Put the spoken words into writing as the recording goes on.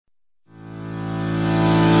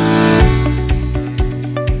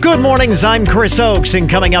Good mornings, I'm Chris Oakes, and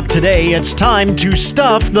coming up today, it's time to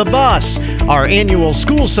stuff the bus, our annual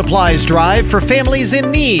school supplies drive for families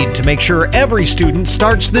in need to make sure every student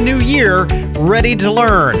starts the new year ready to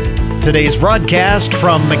learn. Today's broadcast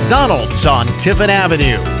from McDonald's on Tiffin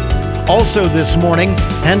Avenue. Also this morning,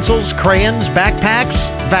 pencils, crayons, backpacks,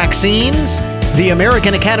 vaccines. The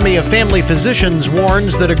American Academy of Family Physicians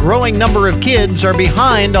warns that a growing number of kids are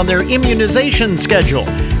behind on their immunization schedule,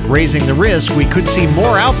 raising the risk we could see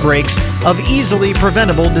more outbreaks of easily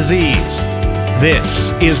preventable disease.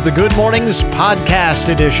 This is the Good Mornings Podcast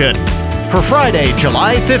Edition for Friday,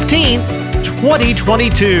 July 15th,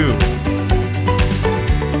 2022.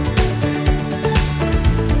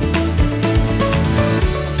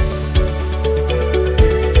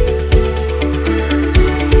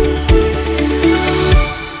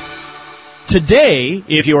 Today,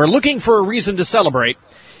 if you are looking for a reason to celebrate,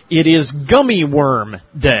 it is Gummy Worm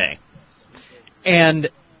Day. And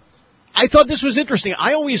I thought this was interesting.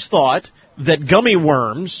 I always thought that gummy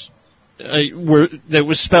worms that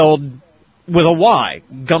was spelled with a Y,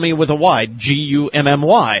 gummy with a Y,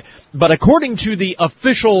 G-U-M-M-Y. But according to the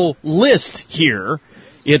official list here,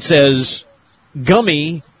 it says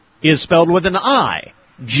gummy is spelled with an I,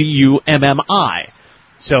 G-U-M-M-I.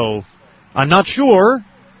 So I'm not sure.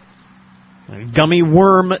 Gummy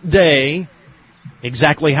Worm Day,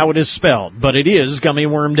 exactly how it is spelled, but it is Gummy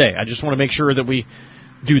Worm Day. I just want to make sure that we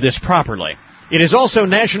do this properly. It is also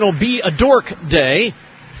National Be a Dork Day.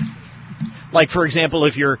 Like, for example,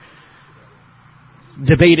 if you're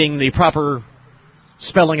debating the proper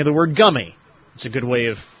spelling of the word gummy, it's a good way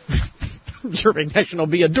of observing National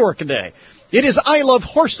Be a Dork Day. It is I Love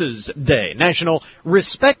Horses Day, National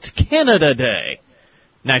Respect Canada Day,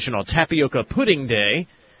 National Tapioca Pudding Day,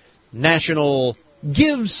 National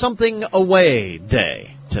Give Something Away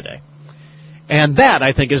Day today. And that,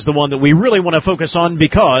 I think, is the one that we really want to focus on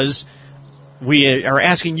because we are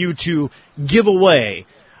asking you to give away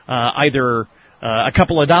either a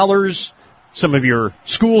couple of dollars, some of your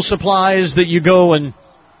school supplies that you go and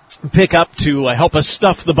pick up to help us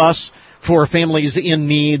stuff the bus for families in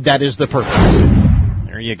need. That is the purpose.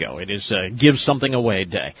 There you go. It is Give Something Away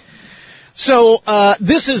Day. So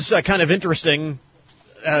this is kind of interesting.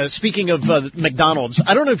 Speaking of McDonald's,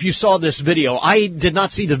 I don't know if you saw this video. I did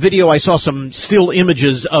not see the video. I saw some still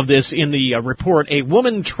images of this in the report. A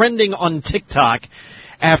woman trending on TikTok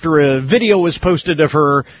after a video was posted of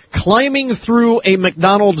her climbing through a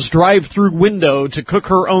McDonald's drive-through window to cook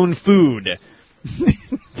her own food.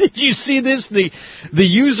 Did you see this? The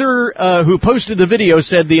user who posted the video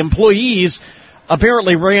said the employees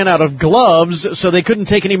apparently ran out of gloves, so they couldn't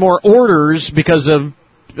take any more orders because of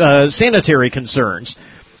sanitary concerns.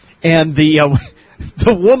 And the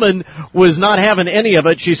woman was not having any of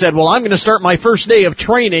it. She said, well, I'm going to start my first day of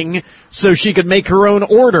training so she could make her own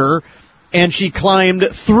order. And she climbed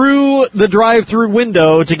through the drive-through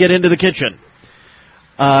window to get into the kitchen.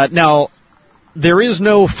 Now, there is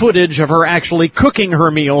no footage of her actually cooking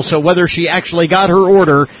her meal, so whether she actually got her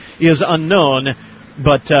order is unknown.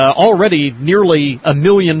 But already nearly 1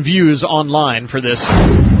 million views online for this.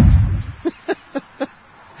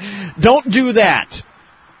 Don't do that.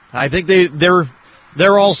 I think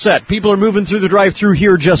they're all set. People are moving through the drive-through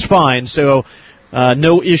here just fine, so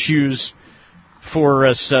no issues for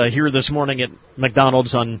us here this morning at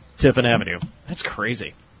McDonald's on Tiffin Avenue. That's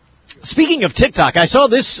crazy. Speaking of TikTok, I saw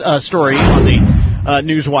this story on the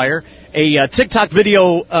Newswire. A TikTok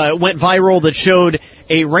video went viral that showed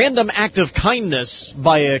a random act of kindness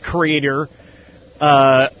by a creator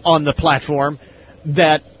on the platform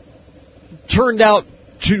that turned out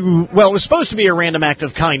to, well, it was supposed to be a random act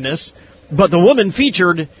of kindness, but the woman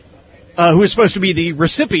featured, who was supposed to be the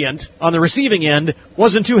recipient on the receiving end,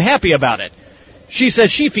 wasn't too happy about it. She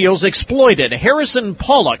says she feels exploited. Harrison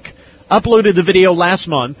Pollock uploaded the video last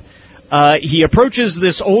month. He approaches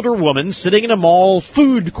this older woman sitting in a mall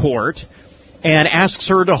food court and asks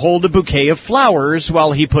her to hold a bouquet of flowers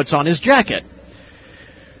while he puts on his jacket.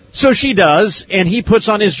 So she does, and he puts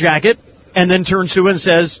on his jacket, and then turns to her and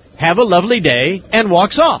says, have a lovely day, and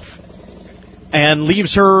walks off. And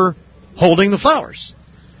leaves her holding the flowers.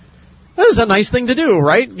 That is a nice thing to do,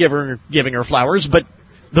 right? Giving her flowers. But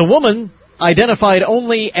the woman, identified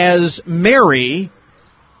only as Mary,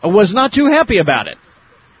 was not too happy about it.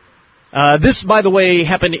 This, by the way,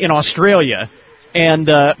 happened in Australia. And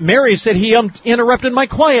Mary said he interrupted my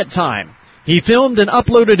quiet time. He filmed and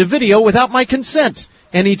uploaded a video without my consent.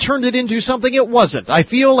 And he turned it into something it wasn't. I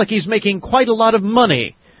feel like he's making quite a lot of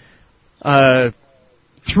money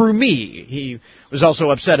through me. She was also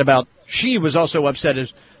upset about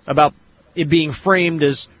it being framed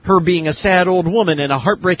as her being a sad old woman in a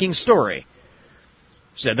heartbreaking story.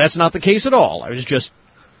 said that's not the case at all. I was just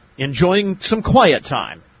enjoying some quiet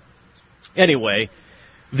time. Anyway,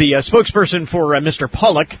 the spokesperson for Mr.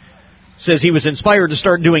 Pollock says he was inspired to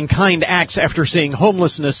start doing kind acts after seeing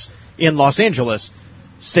homelessness in Los Angeles,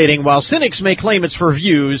 stating, while cynics may claim it's for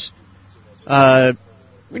views,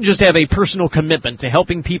 we just have a personal commitment to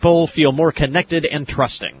helping people feel more connected and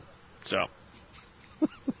trusting. So,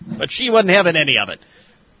 but she wasn't having any of it.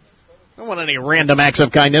 I don't want any random acts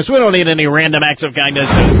of kindness. We don't need any random acts of kindness.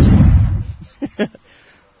 By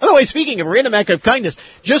the way, speaking of random act of kindness,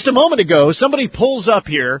 just a moment ago, somebody pulls up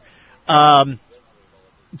here to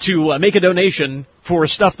make a donation for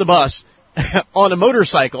Stuff the Bus on a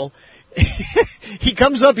motorcycle. He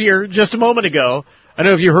comes up here just a moment ago. I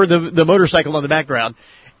don't know if you heard the motorcycle in the background.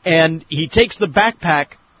 And he takes the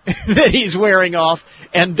backpack that he's wearing off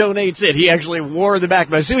and donates it. He actually wore the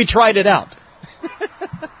backpack. So he tried it out.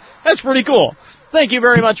 That's pretty cool. Thank you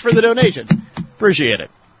very much for the donation. Appreciate it.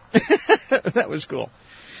 That was cool.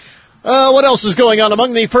 What else is going on?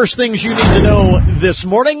 Among the first things you need to know this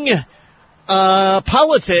morning,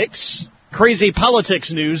 politics, crazy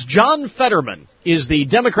politics news. John Fetterman is the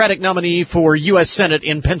Democratic nominee for U.S. Senate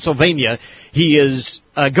in Pennsylvania. He is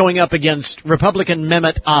going up against Republican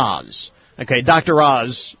Mehmet Oz. Okay, Dr.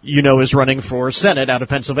 Oz, you know, is running for Senate out of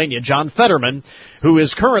Pennsylvania. John Fetterman, who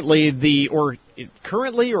is currently the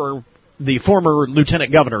former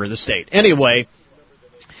lieutenant governor of the state. Anyway,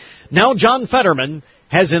 now John Fetterman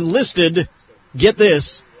has enlisted, get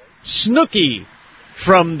this, Snooki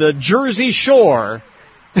from the Jersey Shore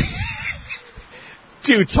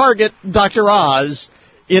to target Dr. Oz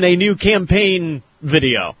in a new campaign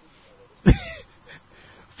video.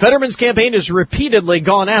 Fetterman's campaign has repeatedly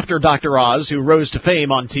gone after Dr. Oz, who rose to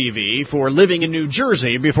fame on TV, for living in New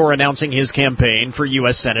Jersey before announcing his campaign for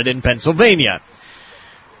U.S. Senate in Pennsylvania.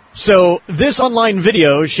 So this online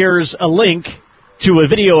video shares a link to a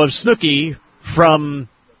video of Snooki from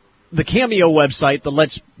the Cameo website that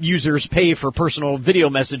lets users pay for personal video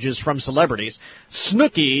messages from celebrities.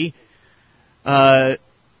 Snooki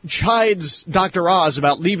chides Dr. Oz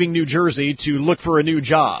about leaving New Jersey to look for a new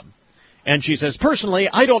job. And she says, personally,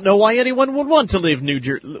 I don't know why anyone would want to leave New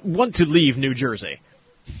Jersey.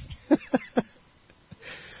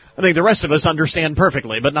 I think the rest of us understand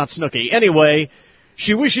perfectly, but not Snooki. Anyway,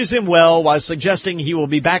 she wishes him well while suggesting he will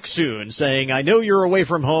be back soon, saying, I know you're away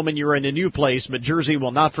from home and you're in a new place, but Jersey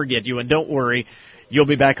will not forget you, and don't worry, you'll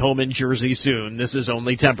be back home in Jersey soon. This is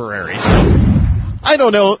only temporary. So, I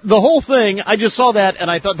don't know. The whole thing, I just saw that,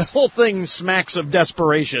 and I thought the whole thing smacks of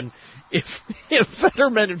desperation. If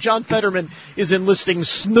John Fetterman is enlisting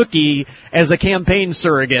Snooki as a campaign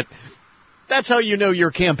surrogate, that's how you know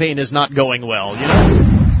your campaign is not going well, you know?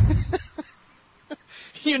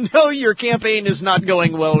 You know your campaign is not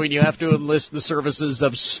going well when you have to enlist the services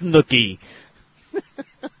of Snooki.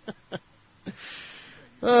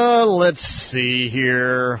 Let's see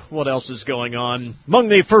here. What else is going on? Among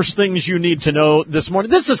the first things you need to know this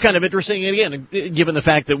morning, this is kind of interesting, again, given the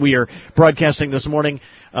fact that we are broadcasting this morning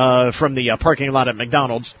from the parking lot at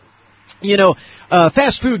McDonald's. You know,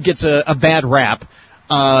 fast food gets a bad rap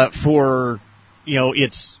for, you know,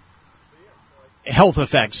 its health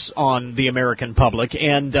effects on the American public,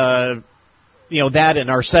 and, you know, that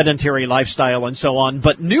and our sedentary lifestyle and so on.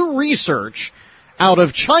 But new research out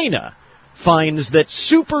of China finds that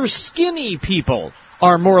super skinny people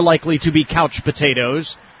are more likely to be couch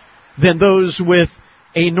potatoes than those with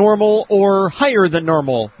a normal or higher than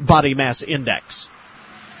normal body mass index.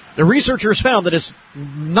 The researchers found that it's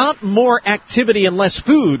not more activity and less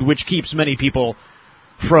food which keeps many people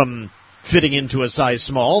from fitting into a size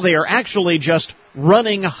small. They are actually just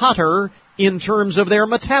running hotter in terms of their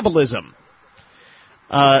metabolism.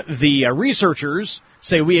 The researchers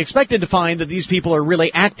say we expected to find that these people are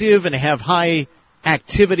really active and have high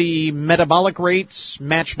activity metabolic rates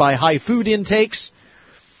matched by high food intakes,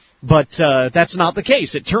 but that's not the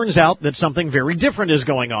case. It turns out that something very different is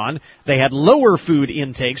going on. They had lower food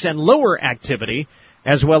intakes and lower activity,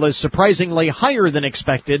 as well as surprisingly higher than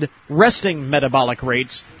expected resting metabolic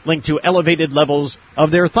rates linked to elevated levels of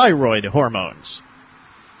their thyroid hormones.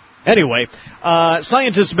 Anyway,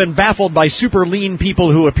 scientists have been baffled by super lean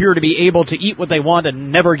people who appear to be able to eat what they want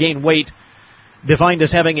and never gain weight. Defined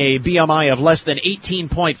as having a BMI of less than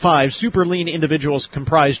 18.5, super lean individuals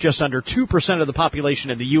comprise just under 2% of the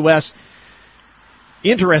population in the U.S.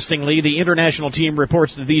 Interestingly, the international team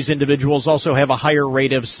reports that these individuals also have a higher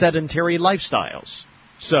rate of sedentary lifestyles.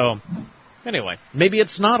 So, anyway, maybe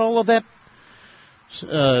it's not all of that just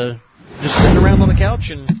sitting around on the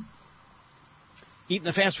couch and eating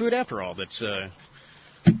the fast food after all that's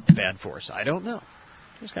bad for us. I don't know.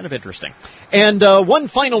 was kind of interesting. And one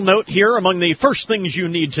final note here among the first things you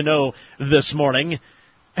need to know this morning,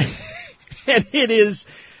 and it is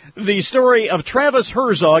the story of Travis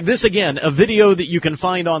Herzog. This, again, a video that you can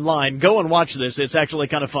find online. Go and watch this. It's actually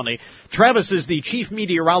kind of funny. Travis is the chief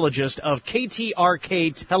meteorologist of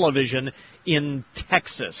KTRK Television in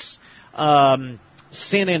Texas.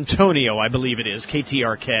 San Antonio, I believe it is,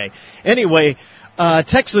 KTRK. Anyway,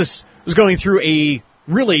 Texas was going through a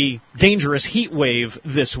really dangerous heat wave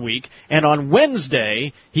this week, and on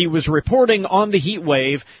Wednesday he was reporting on the heat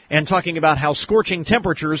wave and talking about how scorching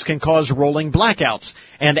temperatures can cause rolling blackouts.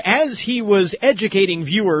 And as he was educating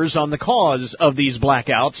viewers on the cause of these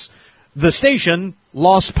blackouts, the station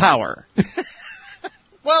lost power.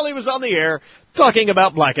 While he was on the air talking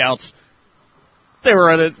about blackouts, they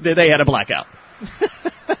had a blackout.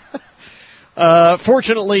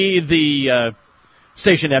 Fortunately, the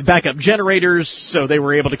station had backup generators, so they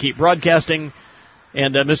were able to keep broadcasting.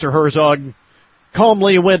 And Mr. Herzog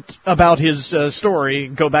calmly went about his story,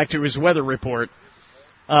 go back to his weather report.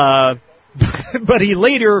 But he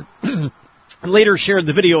later shared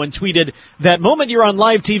the video and tweeted, "That moment you're on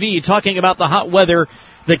live TV talking about the hot weather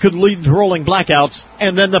that could lead to rolling blackouts,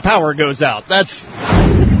 and then the power goes out." That's...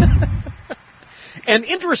 And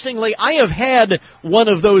interestingly, I have had one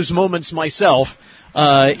of those moments myself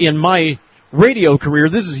in my radio career.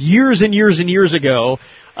 This is years and years and years ago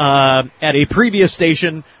at a previous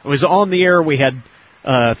station. I was on the air. We had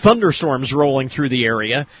thunderstorms rolling through the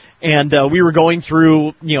area, and we were going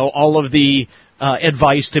through, all of the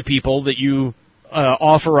advice to people that you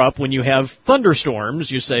offer up when you have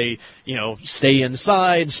thunderstorms. You say, stay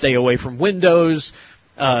inside, stay away from windows,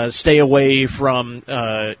 stay away from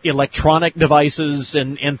electronic devices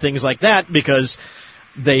and things like that, because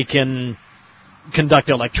they can conduct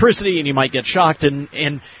electricity and you might get shocked.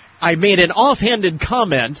 And I made an offhanded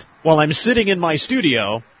comment while I'm sitting in my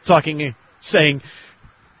studio saying,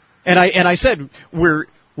 and I said, we're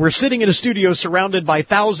sitting in a studio surrounded by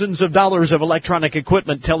thousands of dollars of electronic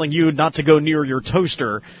equipment telling you not to go near your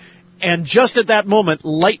toaster. And just at that moment,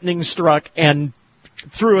 lightning struck and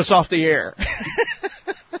threw us off the air.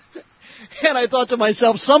 And I thought to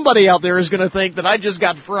myself, somebody out there is going to think that I just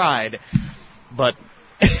got fried. But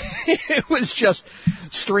it was just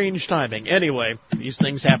strange timing. Anyway, these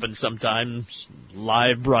things happen sometimes,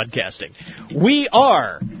 live broadcasting. We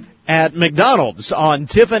are at McDonald's on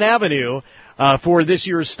Tiffin Avenue for this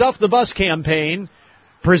year's Stuff the Bus campaign,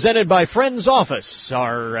 presented by Friends Office,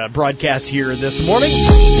 our broadcast here this morning.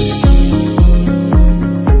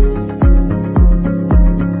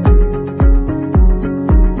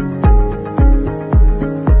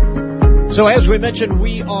 So as we mentioned,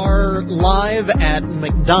 we are live at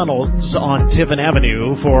McDonald's on Tiffin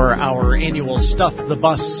Avenue for our annual Stuff the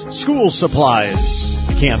Bus school supplies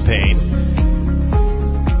campaign,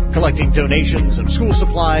 collecting donations of school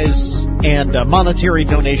supplies and monetary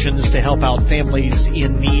donations to help out families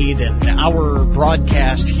in need. And our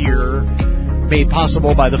broadcast here made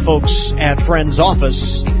possible by the folks at Friends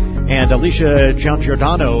Office. And Alicia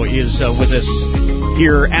Giangiordano is with us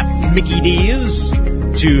here at Mickey D's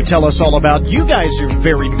to tell us all about. You guys are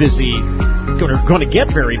very busy, going to get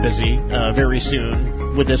very busy very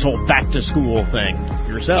soon with this whole back-to-school thing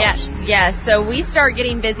yourselves. Yeah, so we start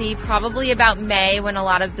getting busy probably about May when a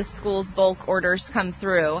lot of the school's bulk orders come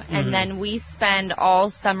through. And then we spend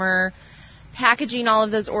all summer packaging all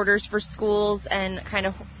of those orders for schools and kind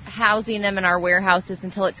of housing them in our warehouses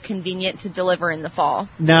until it's convenient to deliver in the fall.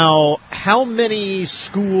 Now, how many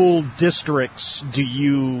school districts do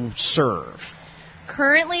you serve?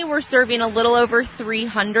 Currently, we're serving a little over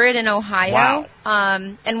 300 in Ohio.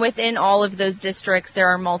 Wow. And within all of those districts, there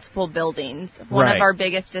are multiple buildings. One of our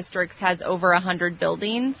biggest districts has over 100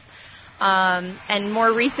 buildings. And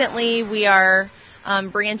more recently, we are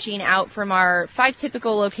branching out from our 5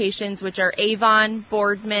 typical locations, which are Avon,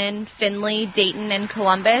 Boardman, Findlay, Dayton, and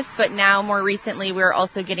Columbus. But now, more recently, we're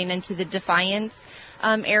also getting into the Defiance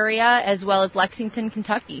area, as well as Lexington,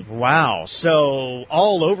 Kentucky. Wow. So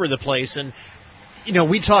all over the place. And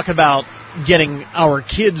we talk about getting our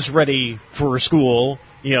kids ready for school.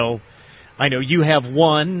 I know you have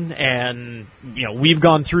one, and, we've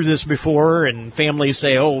gone through this before, and families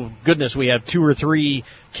say, oh, goodness, we have 2 or 3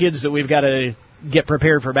 kids that we've got to get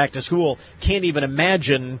prepared for back to school. Can't even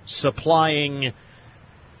imagine supplying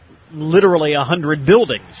literally 100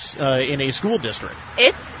 buildings in a school district.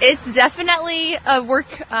 It's definitely a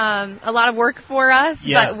lot of work for us,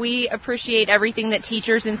 but we appreciate everything that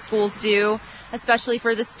teachers and schools do, especially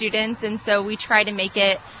for the students, and so we try to make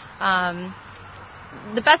it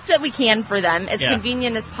the best that we can for them, as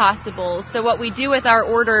convenient as possible. So what we do with our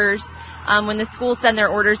orders when the schools send their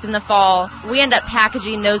orders in the fall, we end up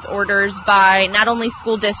packaging those orders by not only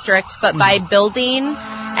school district, but by building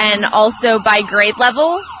and also by grade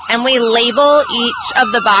level. And we label each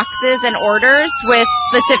of the boxes and orders with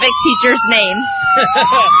specific teachers' names.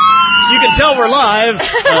 You can tell we're live.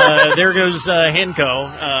 There goes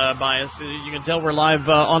Henco by us. You can tell we're live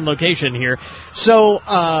on location here. So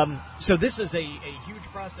this is a huge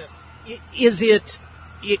process.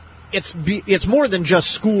 It's more than just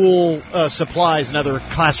school supplies and other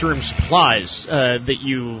classroom supplies that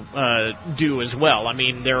you do as well. I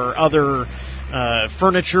mean, there are other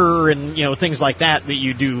furniture and things like that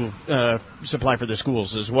you do supply for the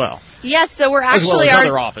schools as well. Yes, so we're actually as well as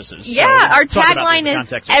other offices. Yeah, so our tagline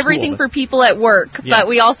is everything for people at work, but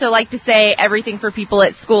we also like to say everything for people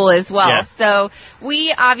at school as well. Yeah. So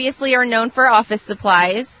we obviously are known for office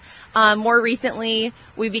supplies. More recently,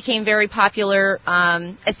 we became very popular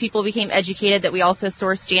as people became educated that we also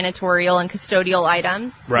source janitorial and custodial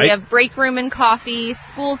items. Right. We have break room and coffee,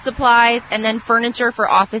 school supplies, and then furniture for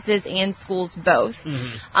offices and schools both.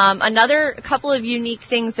 Mm-hmm. Another couple of unique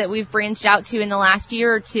things that we've branched out to in the last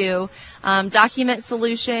year or two, document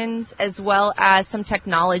solutions as well as some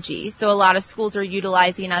technology. So a lot of schools are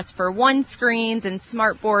utilizing us for one screens and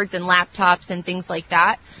smart boards and laptops and things like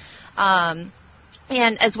that.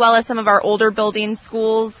 And as well as some of our older building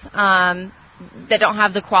schools that don't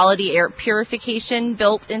have the quality air purification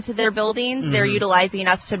built into their buildings, they're utilizing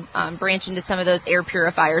us to branch into some of those air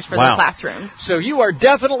purifiers for their classrooms. So you are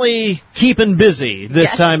definitely keeping busy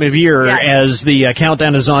this time of year as the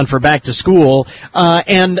countdown is on for back to school.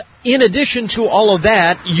 And in addition to all of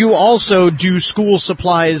that, you also do school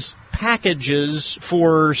supplies packages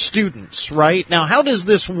for students, right? Now, how does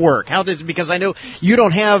this work? Because I know you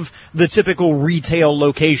don't have the typical retail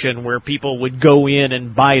location where people would go in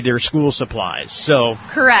and buy their school supplies. So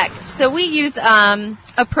correct. So we use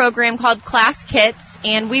a program called Class Kits,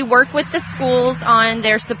 and we work with the schools on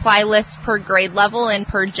their supply lists per grade level and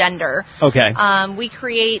per gender. Okay. We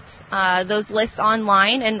create those lists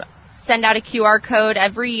online and send out a QR code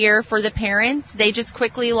every year for the parents. They just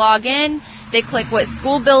quickly log in. They click what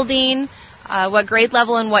school building, what grade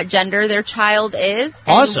level, and what gender their child is.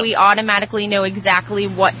 Awesome. And we automatically know exactly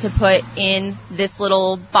what to put in this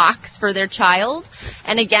little box for their child.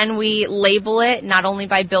 And again, we label it not only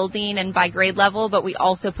by building and by grade level, but we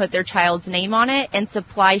also put their child's name on it and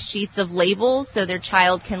supply sheets of labels so their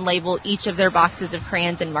child can label each of their boxes of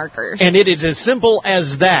crayons and markers. And it is as simple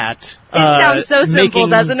as that. It sounds so simple,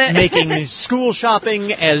 doesn't it? Making school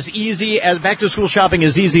shopping as easy as back to school shopping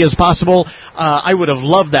as easy as possible. I would have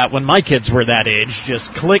loved that when my kids were that age.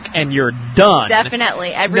 Just click and you're done. Definitely,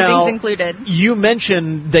 everything's now, included. You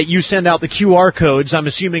mentioned that you send out the QR codes. I'm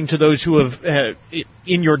assuming to those who have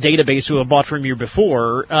in your database who have bought from you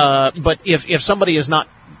before. But if somebody has not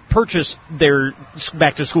purchased their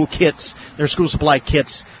back to school kits, their school supply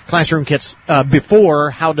kits, classroom kits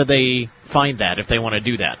before, how do they find that if they want to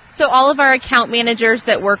do that? So all of our account managers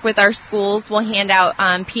that work with our schools will hand out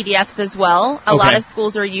PDFs as well. A lot of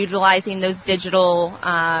schools are utilizing those digital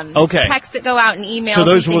texts that go out in emails. So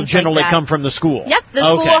those will generally come from the school? Yep, the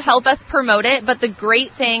school will help us promote it, but the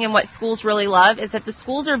great thing and what schools really love is that the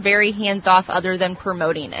schools are very hands-off other than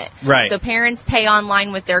promoting it. Right. So parents pay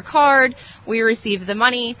online with their card, we receive the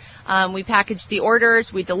money, we package the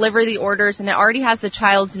orders, we deliver the orders, and it already has the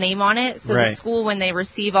child's name on it, so the school, when they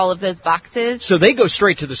receive all of those boxes... So they go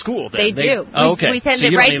straight to the school then? They do. We send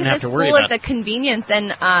it right to the school at the convenience,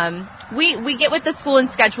 and we get with the school and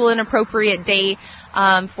schedule an appropriate day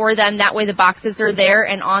for them. That way the boxes are there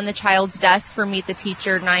and on the child's desk for Meet the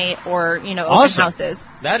Teacher night or, open houses.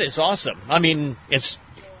 That is awesome. I mean, it's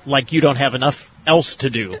like you don't have enough else to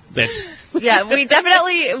do. Yeah,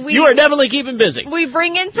 you are definitely keeping busy. We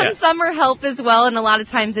bring in some summer help as well, and a lot of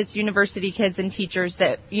times it's university kids and teachers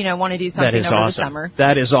that, want to do something over the summer.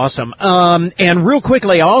 That is awesome. And real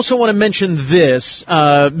quickly, I also want to mention this,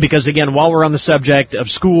 because again, while we're on the subject of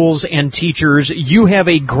schools and teachers, you have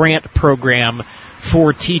a grant program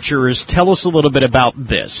for teachers. Tell us a little bit about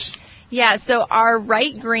this. Yeah, so our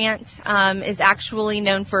Wright grant is actually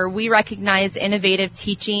known for We Recognize Innovative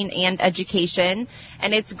Teaching and Education,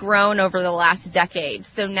 and it's grown over the last decade.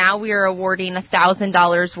 So now we are awarding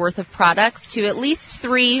 $1,000 worth of products to at least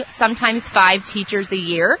 3, sometimes 5 teachers a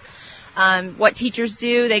year. What teachers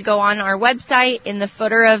do, they go on our website. In the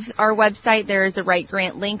footer of our website, there is a Wright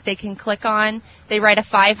Grant link they can click on. They write a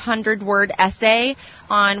 500-word essay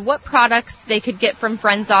on what products they could get from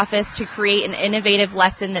Friends Office to create an innovative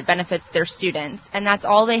lesson that benefits their students. And that's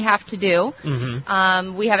all they have to do.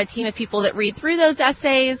 Mm-hmm. We have a team of people that read through those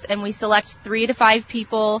essays, and we select 3 to 5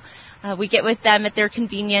 people we get with them at their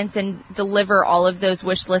convenience and deliver all of those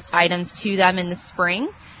wish list items to them in the spring.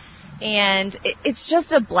 And it's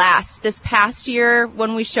just a blast. This past year,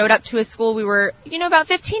 when we showed up to a school, we were, about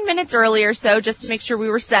 15 minutes early or so just to make sure we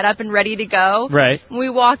were set up and ready to go. Right. We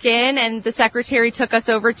walk in, and the secretary took us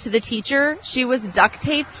over to the teacher. She was duct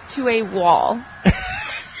taped to a wall.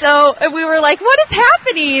 So we were like, what is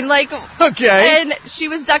happening? Okay. And she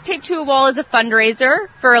was duct taped to a wall as a fundraiser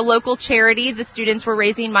for a local charity the students were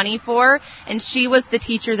raising money for, and she was the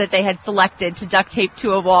teacher that they had selected to duct tape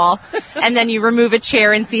to a wall. And then you remove a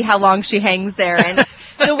chair and see how long she hangs there. And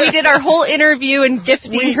so we did our whole interview and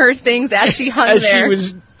gifting her things as she hung there. She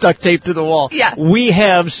was duct taped to the wall. Yeah. We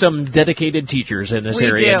have some dedicated teachers in this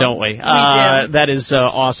area, don't we? We do. That is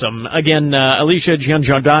awesome. Again, Alicia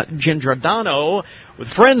Giangiordano with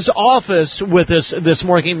Friends Office with us this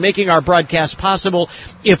morning, making our broadcast possible.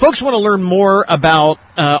 If folks want to learn more about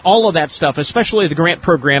all of that stuff, especially the grant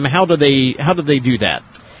program, how do they do that?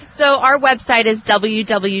 So our website is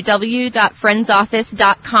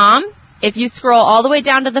www.friendsoffice.com. If you scroll all the way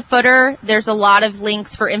down to the footer, there's a lot of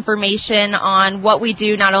links for information on what we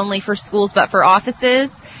do, not only for schools but for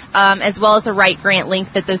offices, as well as a Write Grant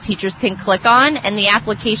link that those teachers can click on. And the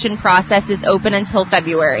application process is open until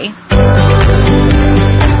February.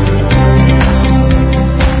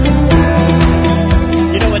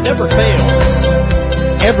 It never fails.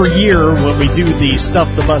 Every year when we do the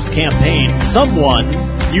Stuff the Bus campaign, someone,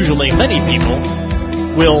 usually many people,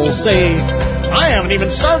 will say, I haven't even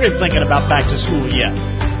started thinking about back to school yet.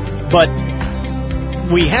 But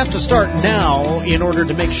we have to start now in order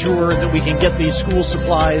to make sure that we can get these school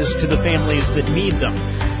supplies to the families that need them.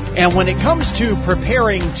 And when it comes to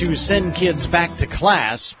preparing to send kids back to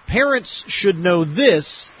class, parents should know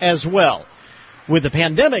this as well. With the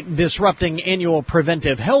pandemic disrupting annual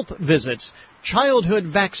preventive health visits, childhood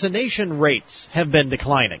vaccination rates have been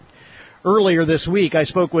declining. Earlier this week, I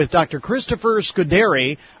spoke with Dr. Christopher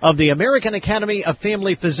Scuderi of the American Academy of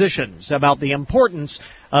Family Physicians about the importance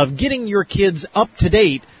of getting your kids up to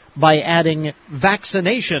date by adding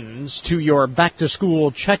vaccinations to your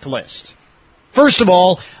back-to-school checklist. First of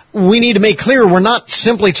all, we need to make clear we're not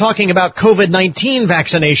simply talking about COVID-19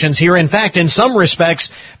 vaccinations here. In fact, in some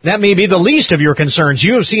respects, that may be the least of your concerns.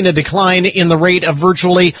 You have seen a decline in the rate of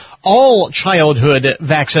virtually all childhood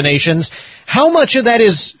vaccinations. How much of that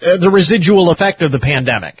is the residual effect of the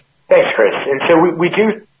pandemic? Thanks, Chris. And so we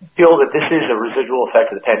do feel that this is a residual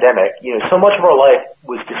effect of the pandemic. So much of our life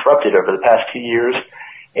was disrupted over the past 2 years.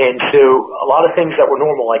 And so a lot of things that were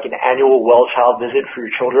normal, like an annual well-child visit for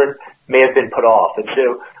your children, may have been put off. And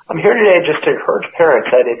so I'm here today just to encourage parents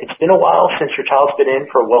that if it's been a while since your child's been in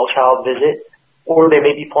for a well-child visit, or they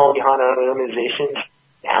may be falling behind on immunizations,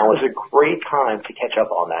 now is a great time to catch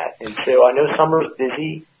up on that. And so I know summer's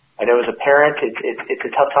busy. I know as a parent, it's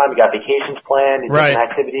a tough time. You got vacations planned and different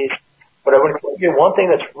activities. But I would encourage you, one thing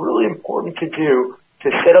that's really important to do to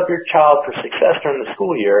set up your child for success during the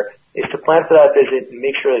school year is to plan for that visit and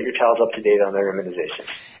make sure that your child's up to date on their immunization.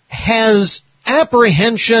 Has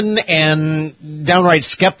apprehension and downright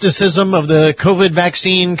skepticism of the COVID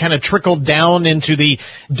vaccine kind of trickled down into the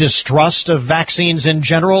distrust of vaccines in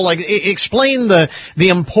general? Explain the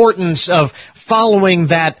importance of following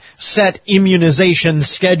that set immunization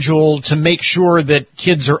schedule to make sure that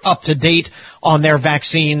kids are up to date on their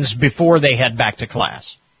vaccines before they head back to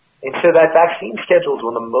class. And so that vaccine schedule is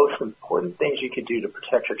one of the most important things you could do to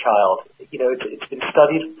protect your child. It's been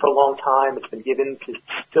studied for a long time. It's been given to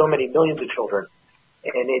so many millions of children.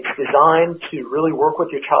 And it's designed to really work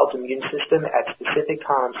with your child's immune system at specific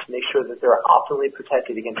times to make sure that they're optimally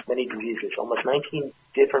protected against many diseases, almost 19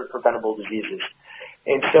 different preventable diseases.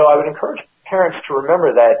 And so I would encourage parents to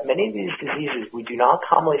remember that many of these diseases we do not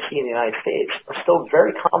commonly see in the United States are still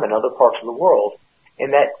very common in other parts of the world.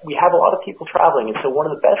 And that we have a lot of people traveling. And so one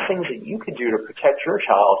of the best things that you can do to protect your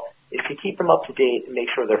child is to keep them up to date and make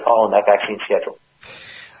sure they're following that vaccine schedule.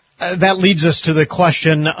 That leads us to the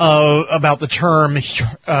question about the term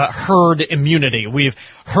herd immunity. We've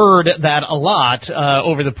heard that a lot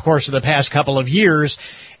over the course of the past couple of years.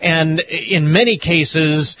 And in many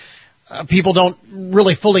cases, people don't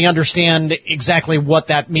really fully understand exactly what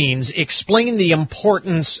that means. Explain the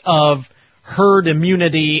importance of herd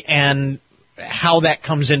immunity and how that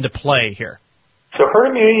comes into play here. So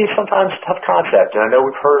herd immunity is sometimes a tough concept, and I know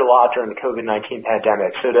we've heard a lot during the COVID-19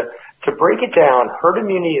 pandemic. So to break it down, herd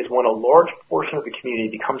immunity is when a large portion of the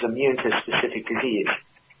community becomes immune to a specific disease.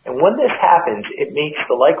 And when this happens, it makes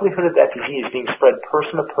the likelihood of that disease being spread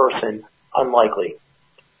person to person unlikely.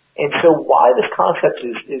 And so why this concept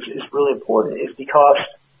is really important is because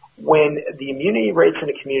when the immunity rates in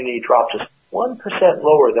a community drop just 1%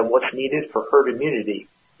 lower than what's needed for herd immunity,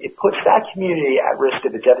 it puts that community at risk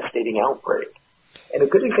of a devastating outbreak. And a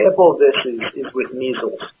good example of this is with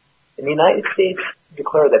measles. In the United States,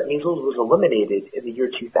 declared that measles was eliminated in the year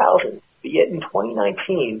 2000, but yet in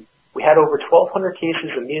 2019, we had over 1,200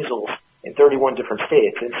 cases of measles in 31 different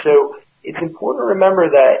states. And so it's important to remember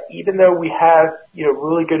that even though we have,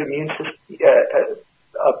 really good immune system,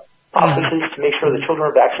 processes to make sure that children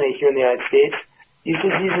are vaccinated here in the United States, these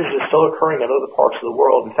diseases are still occurring in other parts of the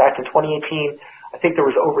world. In fact, in 2018, I think there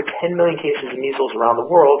was over 10 million cases of measles around the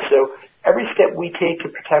world. So every step we take to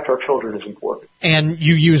protect our children is important. And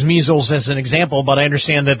you use measles as an example, but I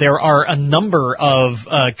understand that there are a number of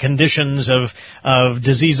conditions of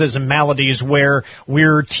diseases and maladies where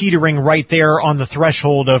we're teetering right there on the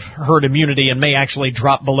threshold of herd immunity and may actually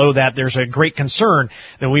drop below that. There's a great concern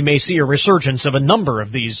that we may see a resurgence of a number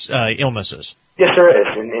of these illnesses. Yes, there is.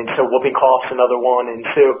 And so whooping cough's another one. And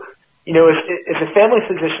so, as a family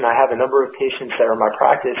physician, I have a number of patients that are in my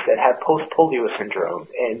practice that have post-polio syndrome,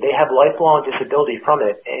 and they have lifelong disability from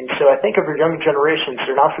it. And so I think of our younger generations,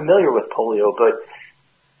 they're not familiar with polio, but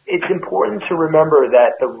it's important to remember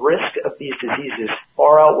that the risk of these diseases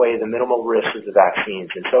far outweigh the minimal risk of the vaccines.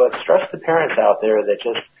 And so I stress to parents out there that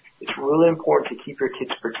it's really important to keep your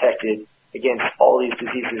kids protected against all these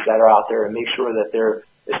diseases that are out there and make sure that they're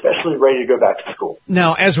especially ready to go back to school.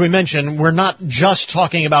 Now, as we mentioned, we're not just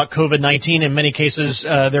talking about COVID-19. In many cases,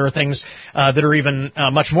 there are things that are even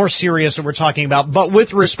much more serious that we're talking about. But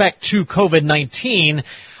with respect to COVID-19,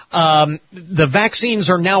 the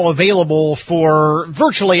vaccines are now available for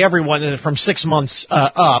virtually everyone from 6 months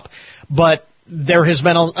up. But there has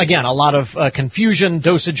been, a lot of confusion.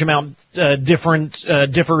 Dosage amount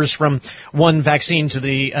differs from one vaccine to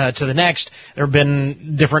the next. There have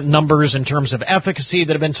been different numbers in terms of efficacy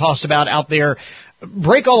that have been tossed about out there.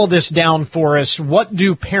 Break all of this down for us. What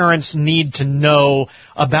do parents need to know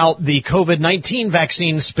about the COVID-19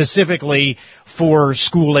 vaccine specifically for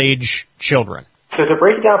school-age children? So to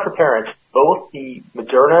break it down for parents, both the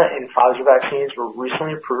Moderna and Pfizer vaccines were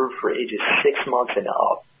recently approved for ages 6 months and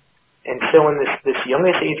up. And so in this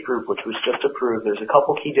youngest age group, which was just approved, there's a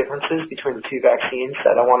couple key differences between the two vaccines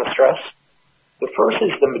that I want to stress. The first is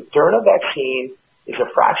the Moderna vaccine is a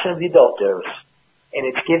fraction of the adult dose, and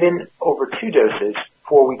it's given over 2 doses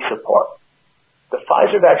 4 weeks apart. The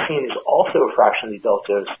Pfizer vaccine is also a fraction of the adult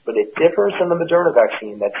dose, but it differs from the Moderna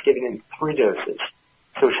vaccine that's given in 3 doses.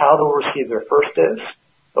 So a child will receive their first dose,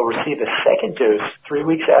 they'll receive a second dose 3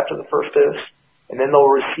 weeks after the first dose, and then they'll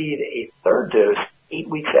receive a third dose 8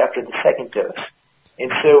 weeks after the second dose.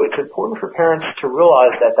 And so it's important for parents to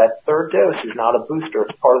realize that third dose is not a booster,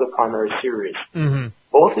 it's part of the primary series. Mm-hmm.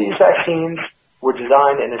 Both of these vaccines were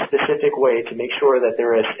designed in a specific way to make sure that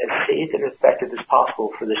they're as safe and effective as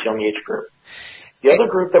possible for this young age group. The other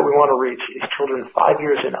group that we want to reach is children 5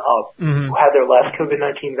 years and up who had their last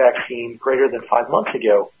COVID-19 vaccine greater than 5 months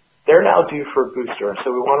ago. They're now due for a booster, and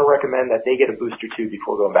so we want to recommend that they get a booster too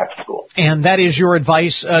before going back to school. And that is your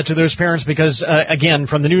advice to those parents because, again,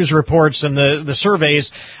 from the news reports and the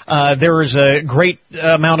surveys, there is a great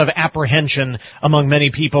amount of apprehension among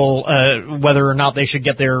many people whether or not they should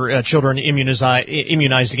get their children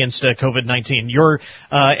immunized against COVID-19. Your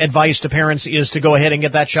advice to parents is to go ahead and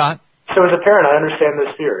get that shot? So as a parent, I understand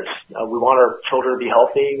those fears. We want our children to be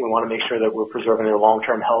healthy. We want to make sure that we're preserving their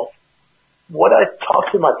long-term health. What I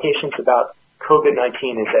talk to my patients about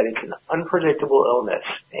COVID-19 is that it's an unpredictable illness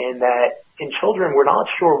and that in children, we're not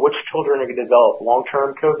sure which children are going to develop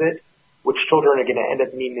long-term COVID, which children are going to end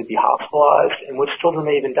up needing to be hospitalized, and which children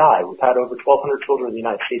may even die. We've had over 1,200 children in the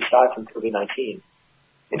United States die from COVID-19.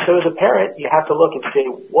 And so as a parent, you have to look and say,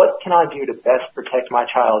 what can I do to best protect my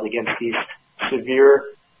child against these severe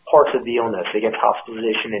parts of the illness, against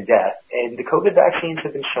hospitalization and death? And the COVID vaccines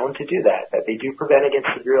have been shown to do that they do prevent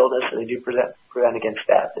against severe illness and they do prevent against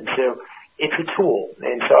death. And so it's a tool.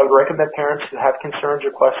 And so I would recommend parents who have concerns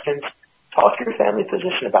or questions, talk to your family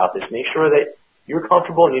physician about this. Make sure that you're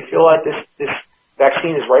comfortable and you feel like this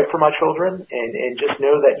vaccine is right for my children, and just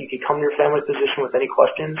know that you can come to your family physician with any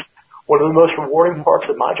questions. One of the most rewarding parts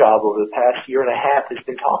of my job over the past year and a half has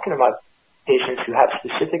been talking to my patients who have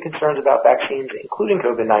specific concerns about vaccines, including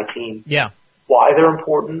COVID-19. Yeah. Why they're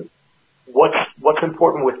important, what's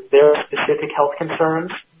important with their specific health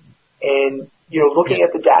concerns, and looking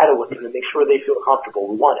at the data with them to make sure they feel comfortable.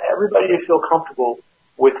 We want everybody to feel comfortable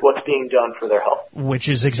with what's being done for their health. Which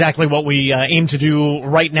is exactly what we aim to do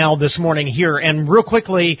right now this morning here. And real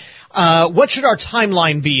quickly, what should our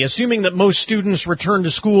timeline be? Assuming that most students return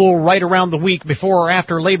to school right around the week before or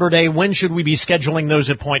after Labor Day, when should we be scheduling those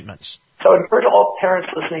appointments? So I encourage all parents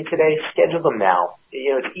listening today, schedule them now.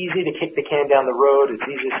 It's easy to kick the can down the road. It's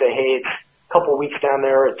easy to say, hey, it's a couple of weeks down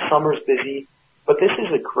there. Summer's busy. but this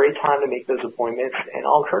is a great time to make those appointments, and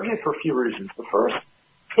I'll encourage you for a few reasons. The first,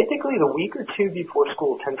 typically the week or two before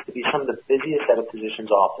school tends to be some of the busiest at a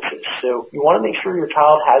physician's offices, so you want to make sure your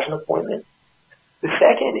child has an appointment. The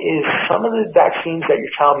second is some of the vaccines that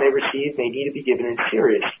your child may receive may need to be given in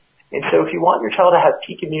series, and so if you want your child to have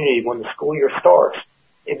peak immunity when the school year starts,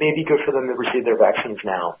 it may be good for them to receive their vaccines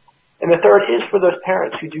now. And the third is for those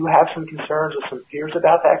parents who do have some concerns or some fears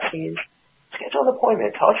about vaccines, schedule an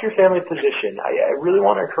appointment. Talk to your family physician. I really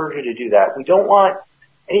want to encourage you to do that. We don't want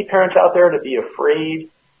any parents out there to be afraid.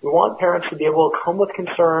 We want parents to be able to come with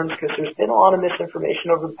concerns because there's been a lot of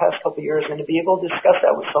misinformation over the past couple of years, and to be able to discuss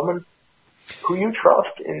that with someone who you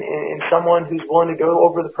trust and someone who's willing to go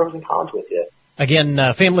over the pros and cons with you. Again,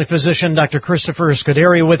 family physician Dr. Christopher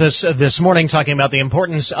Scuderi with us this morning, talking about the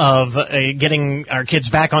importance of getting our kids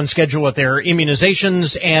back on schedule with their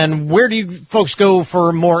immunizations. And where do you folks go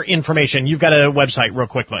for more information? You've got a website real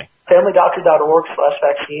quickly.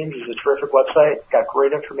 FamilyDoctor.org/vaccines is a terrific website. Got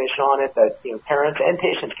great information on it that parents and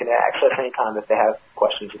patients can access anytime if they have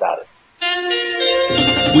questions about it.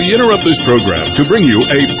 We interrupt this program to bring you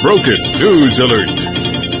a broken news alert.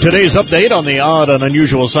 Today's update on the odd and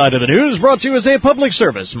unusual side of the news brought to you as a public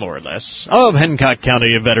service, more or less, of Hancock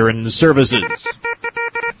County Veterans Services.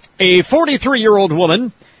 A 43-year-old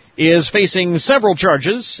woman is facing several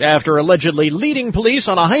charges after allegedly leading police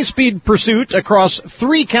on a high-speed pursuit across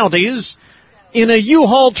 3 counties in a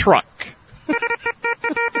U-Haul truck.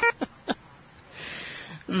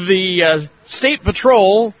 The State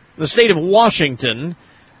Patrol, the state of Washington,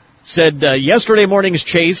 said yesterday morning's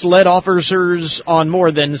chase led officers on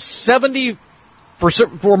more than 70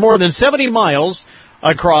 miles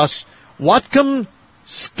across Whatcom,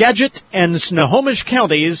 Skagit, and Snohomish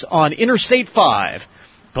counties on Interstate 5.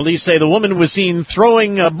 Police say the woman was seen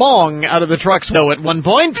throwing a bong out of the truck's window at one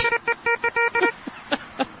point.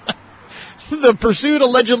 The pursuit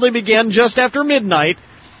allegedly began just after midnight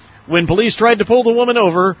when police tried to pull the woman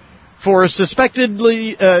over for suspicion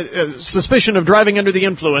of driving under the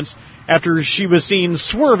influence after she was seen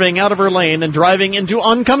swerving out of her lane and driving into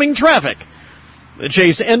oncoming traffic. The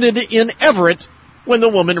chase ended in Everett when the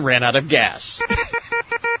woman ran out of gas.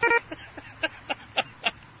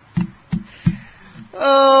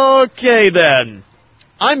 Okay, then.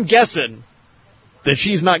 I'm guessing that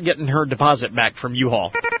she's not getting her deposit back from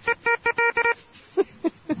U-Haul.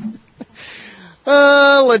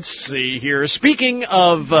 Let's see here. Speaking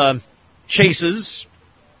of chases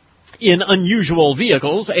in unusual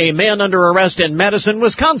vehicles, a man under arrest in Madison,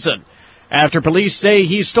 Wisconsin, after police say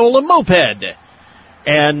he stole a moped.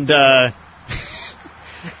 And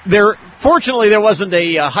fortunately, there wasn't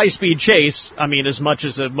a high-speed chase. I mean, as much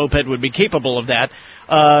as a moped would be capable of that.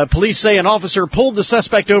 Police say an officer pulled the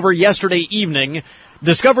suspect over yesterday evening,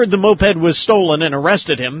 discovered the moped was stolen, and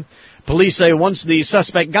arrested him. Police say once the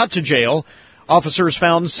suspect got to jail, officers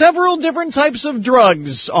found several different types of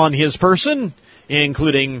drugs on his person,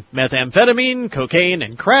 including methamphetamine, cocaine,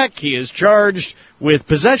 and crack. He is charged with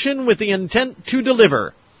possession with the intent to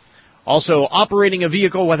deliver. Also, operating a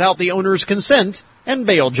vehicle without the owner's consent and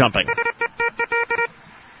bail jumping.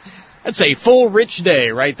 That's a full rich day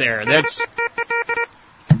right there. That's...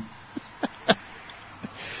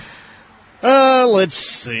 let's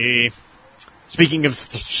see. Speaking of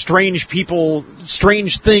strange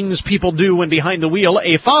things people do when behind the wheel,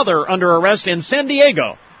 a father under arrest in San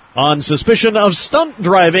Diego on suspicion of stunt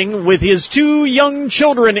driving with his 2 young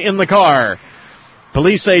children in the car.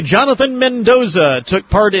 Police say Jonathan Mendoza took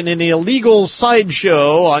part in an illegal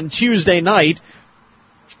sideshow on Tuesday night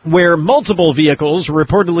where multiple vehicles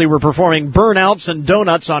reportedly were performing burnouts and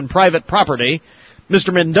donuts on private property.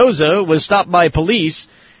 Mr. Mendoza was stopped by police,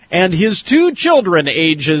 and his 2 children,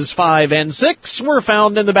 ages 5 and 6, were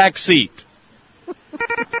found in the back seat.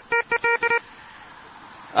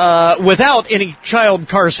 Without any child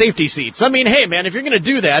car safety seats. I mean, hey, man, if you're going to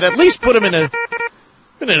do that, at least put them in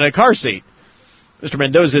a car seat. Mr.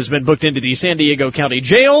 Mendoza has been booked into the San Diego County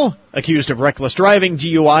Jail, accused of reckless driving,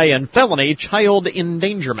 DUI, and felony child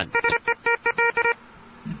endangerment.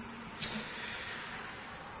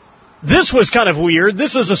 This was kind of weird.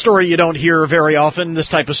 This is a story you don't hear very often, this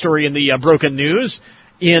type of story in the broken news.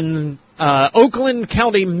 In Oakland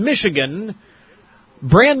County, Michigan,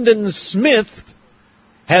 Brandon Smith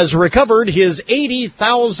has recovered his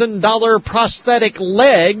 $80,000 prosthetic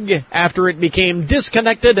leg after it became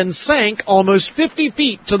disconnected and sank almost 50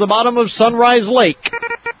 feet to the bottom of Sunrise Lake.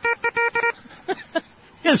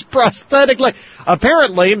 His prosthetic leg.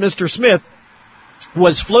 Apparently, Mr. Smith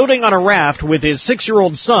was floating on a raft with his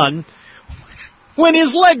 6-year-old son when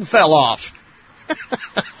his leg fell off.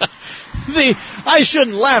 I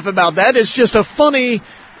shouldn't laugh about that. It's just a funny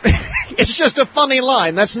It's just a funny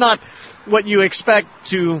line. That's not what you expect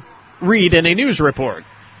to read in a news report.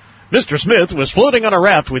 Mr. Smith was floating on a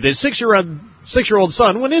raft with his six-year-old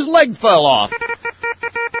son when his leg fell off.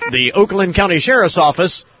 The Oakland County Sheriff's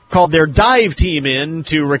Office called their dive team in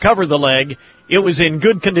to recover the leg. It was in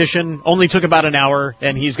good condition, only took about an hour,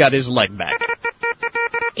 and he's got his leg back.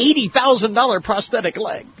 $80,000 prosthetic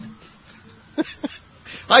leg.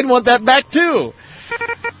 I'd want that back, too.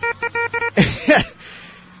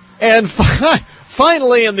 And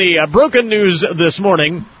finally, in the broken news this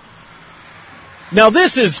morning, now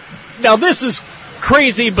this is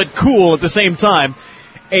crazy but cool at the same time.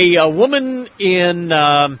 A woman in,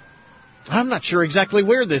 I'm not sure exactly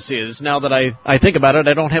where this is now that I think about it.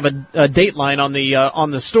 I don't have a dateline on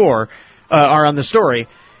the story.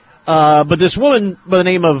 But this woman by the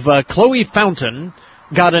name of Chloe Fountain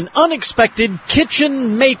got an unexpected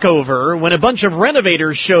kitchen makeover when a bunch of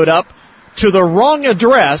renovators showed up to the wrong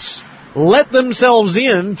address, let themselves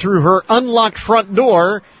in through her unlocked front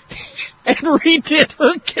door, and redid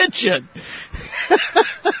her kitchen.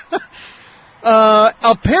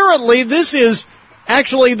 Apparently, this is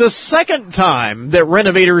actually the second time that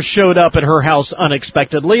renovators showed up at her house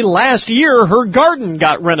unexpectedly. Last year, her garden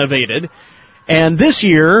got renovated, and this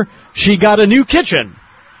year, she got a new kitchen.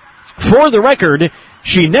 For the record,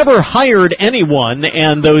 she never hired anyone,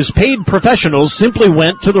 and those paid professionals simply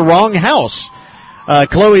went to the wrong house.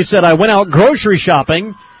 Chloe said, I went out grocery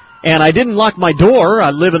shopping, and I didn't lock my door. I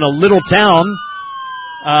live in a little town.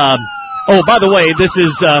 Oh, by the way, this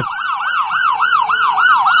is...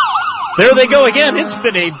 there they go again. It's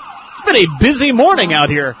been a busy morning out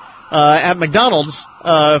here at McDonald's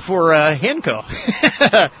for Hanco.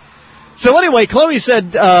 So anyway, Chloe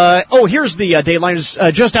said, here's the dateline. It's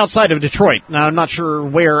just outside of Detroit. Now, I'm not sure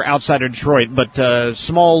where outside of Detroit, but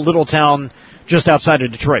small little town just outside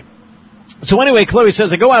of Detroit. So anyway, Chloe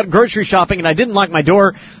says, I go out grocery shopping, and I didn't lock my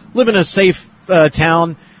door. Live in a safe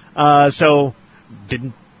town, so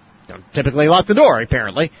don't typically lock the door,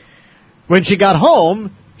 apparently. When she got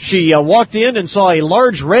home, she walked in and saw a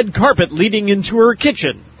large red carpet leading into her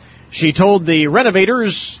kitchen. She told the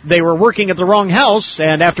renovators they were working at the wrong house,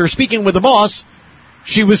 and after speaking with the boss,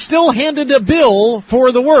 she was still handed a bill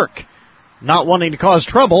for the work. Not wanting to cause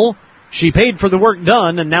trouble, she paid for the work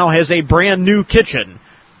done and now has a brand new kitchen.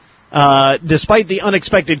 Despite the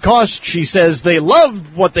unexpected cost, she says she loves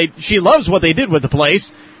what they did with the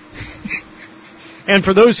place. And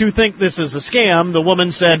for those who think this is a scam, the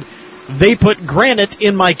woman said, they put granite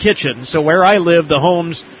in my kitchen, so where I live, the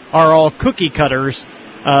homes are all cookie cutters.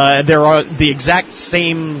 There are the exact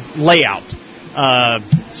same layout.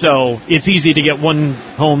 So it's easy to get one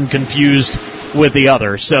home confused with the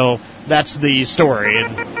other. So that's the story,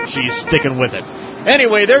 and she's sticking with it.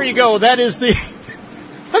 Anyway, there you go. That is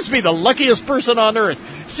must be the luckiest person on earth.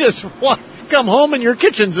 Just come home and your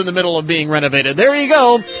kitchen's in the middle of being renovated. There you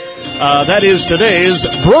go. That is today's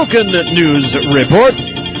Broken News Report.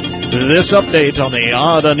 This update on the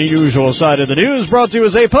odd, unusual side of the news brought to you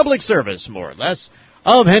as a public service, more or less,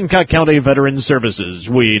 of Hancock County Veterans Services.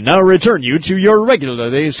 We now return you to your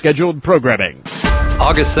regularly scheduled programming.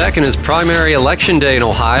 August 2nd is primary election day in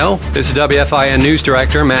Ohio. This is WFIN News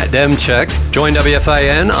Director Matt Demchek. Join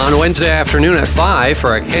WFIN on Wednesday afternoon at 5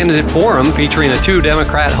 for a candidate forum featuring the two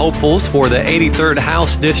Democrat hopefuls for the 83rd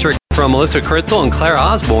House District from Melissa Kritzel and Claire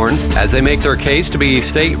Osborne as they make their case to be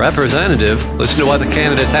state representative. Listen to what the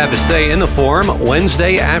candidates have to say in the forum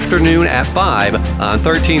Wednesday afternoon at 5 on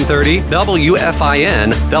 1330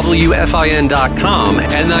 WFIN, WFIN.com,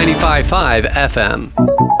 and 95.5 FM.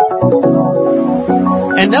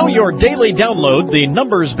 And now your daily download, the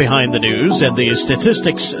numbers behind the news and the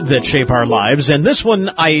statistics that shape our lives. And this one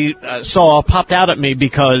I saw popped out at me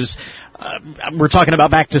because we're talking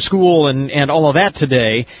about back to school and all of that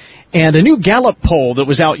today. And a new Gallup poll that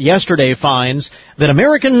was out yesterday finds that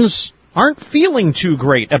Americans aren't feeling too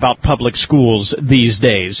great about public schools these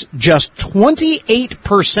days. Just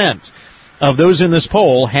 28% of those in this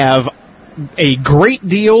poll have a great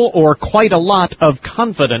deal or quite a lot of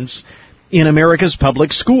confidence in America's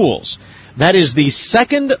public schools. That is the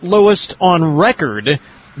second lowest on record,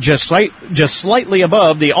 just slightly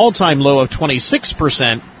above the all-time low of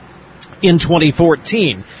 26% in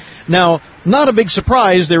 2014. Now, not a big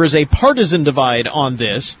surprise, there is a partisan divide on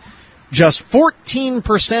this. Just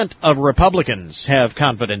 14% of Republicans have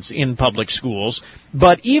confidence in public schools,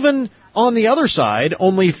 but even on the other side,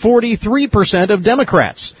 only 43% of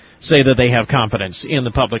Democrats say that they have confidence in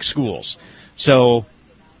the public schools. So,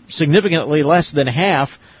 significantly less than half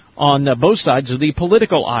on both sides of the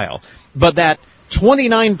political aisle. But that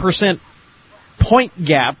 29% point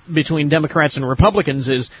gap between Democrats and Republicans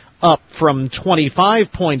is up from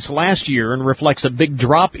 25 points last year and reflects a big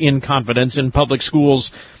drop in confidence in public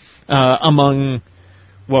schools among,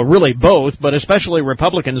 well, really both, but especially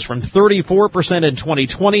Republicans, from 34% in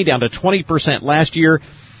 2020 down to 20% last year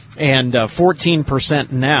and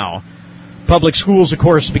 14% now. Public schools, of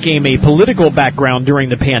course, became a political background during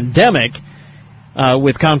the pandemic,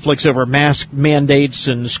 with conflicts over mask mandates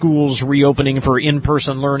and schools reopening for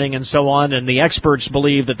in-person learning and so on. And the experts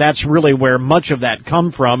believe that that's really where much of that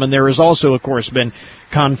come from. And there has also, of course, been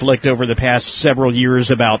conflict over the past several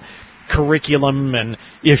years about curriculum and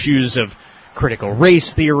issues of critical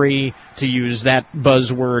race theory, to use that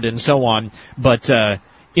buzzword, and so on. But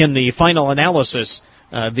in the final analysis,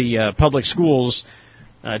 the public schools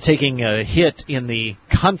taking a hit in the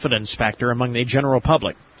confidence factor among the general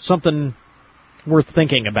public. Something worth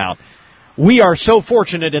thinking about. We are so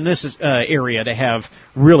fortunate in this area to have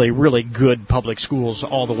really, really good public schools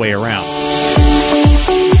all the way around.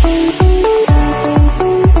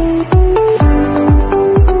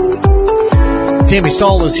 Tammy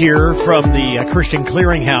Stahl is here from the Christian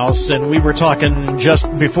Clearinghouse, and we were talking just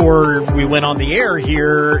before we went on the air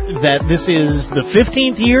here that this is the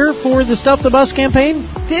 15th year for the Stuff the Bus campaign?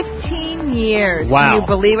 15 years. Wow. Can you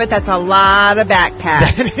believe it? That's a lot of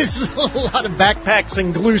backpacks. That is a lot of backpacks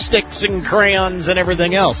and glue sticks and crayons and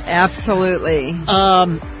everything else. Absolutely.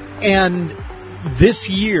 And this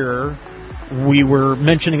year, we were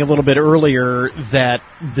mentioning a little bit earlier that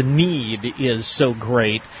the need is so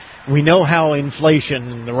great. We know how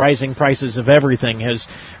inflation and the rising prices of everything has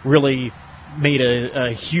really made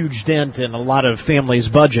a huge dent in a lot of families'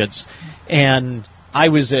 budgets. And I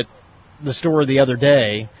was at the store the other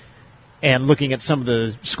day and looking at some of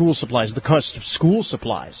the school supplies. The cost of school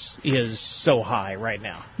supplies is so high right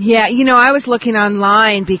now. Yeah, I was looking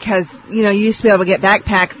online because, you used to be able to get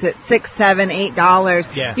backpacks at $6, $7,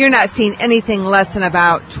 $8. Yeah. You're not seeing anything less than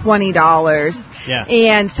about $20. Yeah.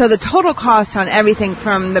 And so the total cost on everything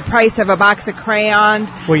from the price of a box of crayons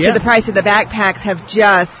to the price of the backpacks have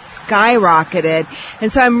just skyrocketed.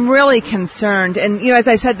 And so I'm really concerned. And, as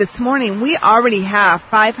I said this morning, we already have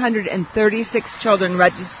 536 children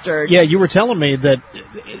registered. Yeah, you were telling me that.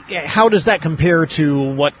 How does that compare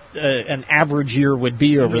to what an average year would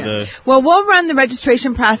be over the... Well, we'll run the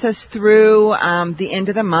registration process through the end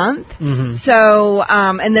of the month. Mm-hmm. So,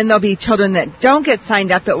 and then there'll be children that don't get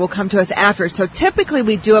signed up that will come to us after. So typically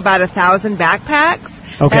we do about 1,000 backpacks.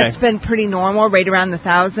 Okay. That's been pretty normal, right around the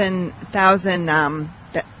 1,000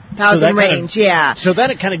 range, yeah. So that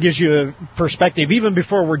it kind of gives you a perspective. Even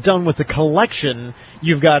before we're done with the collection,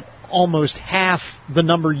 you've got almost half the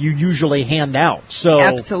number you usually hand out. So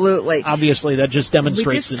absolutely. Obviously, that just demonstrates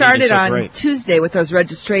we just started so on great. Tuesday with those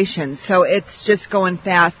registrations, so it's just going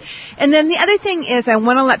fast. And then the other thing is I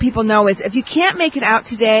want to let people know is if you can't make it out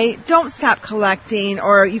today, don't stop collecting,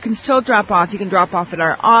 or you can still drop off. You can drop off at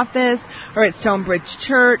our office or at Stonebridge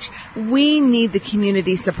Church. We need the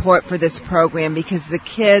community support for this program because the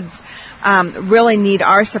kids really need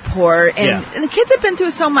our support. And the kids have been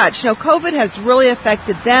through so much. COVID has really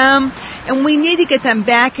affected them, and we need to get them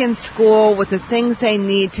back in school with the things they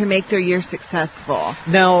need to make their year successful.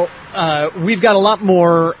 Now, we've got a lot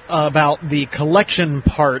more about the collection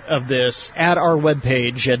part of this at our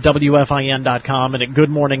webpage at WFIN.com and at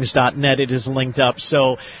goodmornings.net. It is linked up.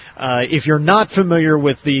 So if you're not familiar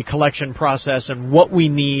with the collection process and what we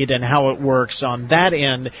need and how it works on that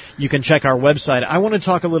end, you can check our website. I want to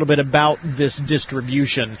talk a little bit about this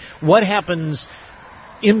distribution. What happens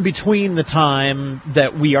in between the time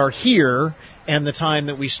that we are here and the time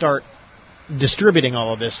that we start distributing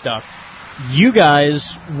all of this stuff? You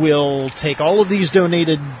guys will take all of these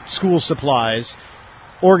donated school supplies,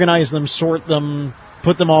 organize them, sort them,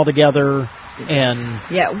 put them all together, and...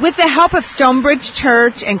 Yeah, with the help of Stonebridge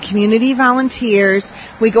Church and community volunteers,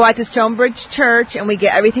 we go out to Stonebridge Church and we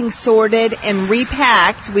get everything sorted and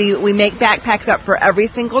repacked. We make backpacks up for every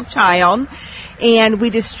single child. And we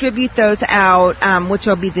distribute those out, which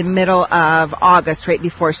will be the middle of August, right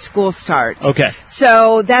before school starts. Okay.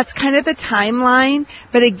 So that's kind of the timeline.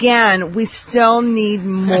 But again, we still need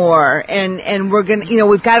more. And we're going to,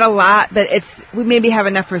 we've got a lot, but we maybe have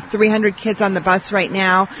enough for 300 kids on the bus right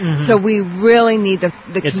now. Mm-hmm. So we really need the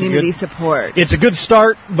community support. It's a good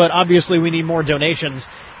start, but obviously we need more donations.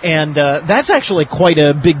 And that's actually quite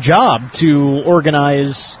a big job to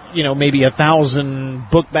organize, maybe 1,000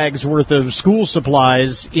 book bags worth of school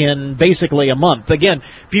supplies in basically a month. Again,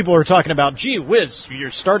 people are talking about, gee whiz, you're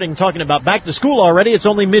talking about back to school already. It's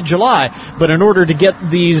only mid-July. But in order to get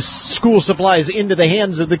these school supplies into the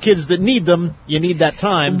hands of the kids that need them, you need that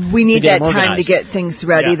time. We need that time to get things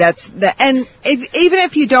ready. Yeah. And even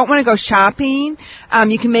if you don't want to go shopping,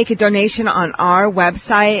 you can make a donation on our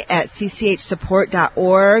website at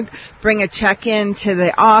cchsupport.org. Bring a check in to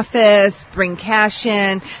the office, bring cash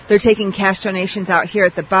in. They're taking cash donations out here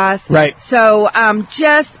at the bus. Right. So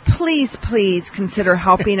just please consider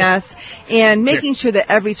helping us and making sure that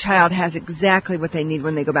every child has exactly what they need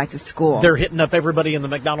when they go back to school. They're hitting up everybody in the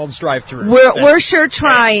McDonald's drive-thru. We're sure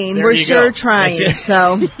trying. Right, we're sure trying.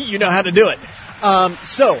 So you know how to do it.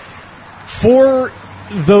 So for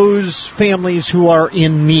those families who are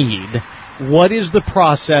in need, what is the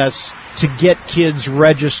process to get kids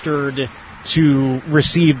registered to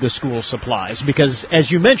receive the school supplies? Because, as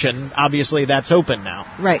you mentioned, obviously that's open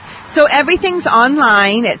now. Right. So everything's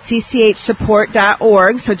online at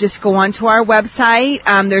cchsupport.org. So just go onto our website.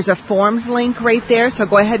 There's a forms link right there. So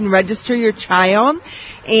go ahead and register your child.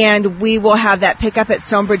 And we will have that pick up at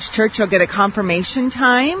Stonebridge Church. You'll get a confirmation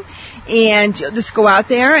time. And you'll just go out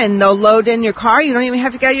there and they'll load in your car. You don't even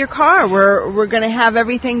have to get out of your car. We're going to have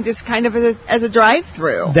everything just kind of as a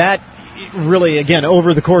drive-through. That really, again,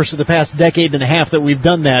 over the course of the past decade and a half that we've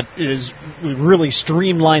done that, is we've really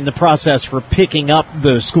streamlined the process for picking up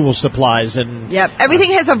the school supplies. And yep,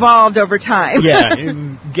 everything has evolved over time.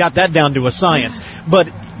 Yeah, got that down to a science. But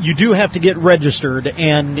you do have to get registered,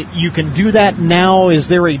 and you can do that now. Is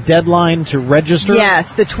there a deadline to register?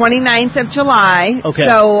 Yes, the 29th of July. Okay.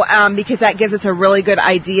 So, because that gives us a really good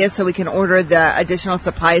idea so we can order the additional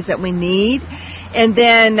supplies that we need. And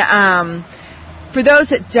then, for those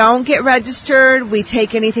that don't get registered, we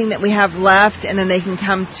take anything that we have left, and then they can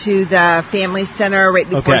come to the Family Center right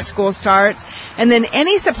before school starts. And then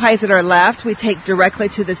any supplies that are left, we take directly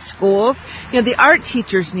to the schools. The art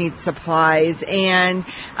teachers need supplies, and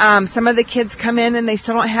some of the kids come in and they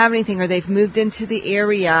still don't have anything, or they've moved into the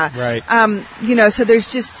area. Right. So there's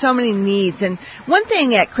just so many needs. And one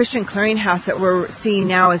thing at Christian Clearinghouse that we're seeing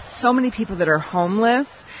now is so many people that are homeless.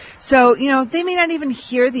 So, they may not even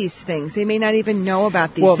hear these things. They may not even know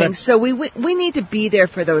about these things. So we need to be there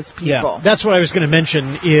for those people. Yeah, that's what I was going to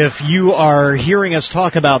mention. If you are hearing us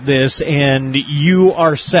talk about this and you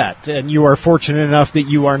are set and you are fortunate enough that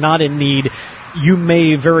you are not in need, you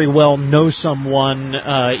may very well know someone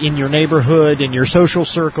in your neighborhood, in your social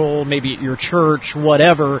circle, maybe at your church,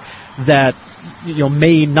 whatever, that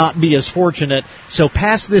may not be as fortunate. So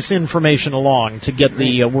pass this information along to get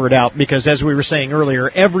the word out, because as we were saying earlier,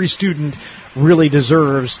 every student really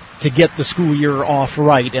deserves to get the school year off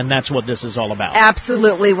right, and that's what this is all about.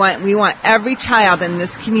 Absolutely. We want every child in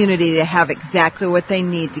this community to have exactly what they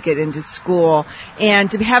need to get into school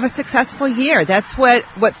and to have a successful year. That's what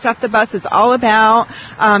Stuff the Bus is all about.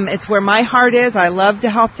 It's where my heart is. I love to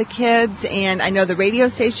help the kids, and I know the radio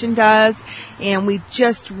station does, and we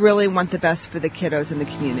just really want the best for the kiddos in the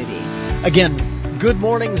community. Again,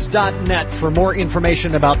 goodmornings.net for more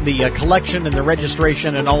information about the collection and the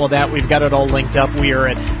registration and all of that. We've got it all linked up. We are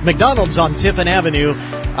at McDonald's on Tiffin Avenue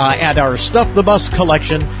at our Stuff the Bus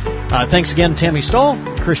collection. Thanks again, Tammy Stahl,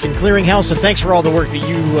 Christian Clearinghouse, and thanks for all the work that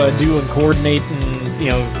you do and coordinate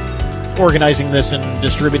and, organizing this and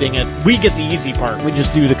distributing it. We get the easy part. We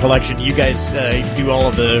just do the collection. You guys do all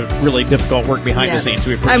of the really difficult work behind the scenes.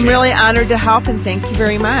 We appreciate it. I'm really honored to help, and thank you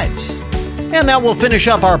very much. And that will finish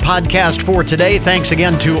up our podcast for today. Thanks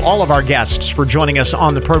again to all of our guests for joining us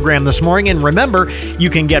on the program this morning. And remember, you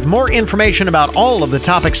can get more information about all of the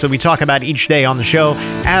topics that we talk about each day on the show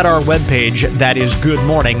at our webpage, that is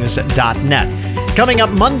goodmornings.net. Coming up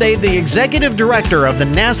Monday, the executive director of the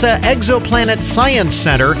NASA Exoplanet Science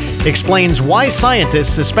Center explains why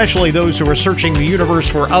scientists, especially those who are searching the universe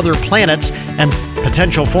for other planets and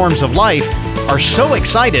potential forms of life, are so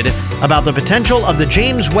excited about the potential of the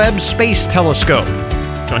James Webb Space Telescope.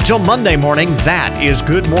 So until Monday morning, that is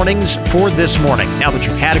Good Mornings for this morning. Now that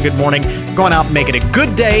you've had a good morning, go on out and make it a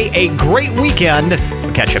good day, a great weekend.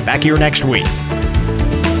 We'll catch you back here next week.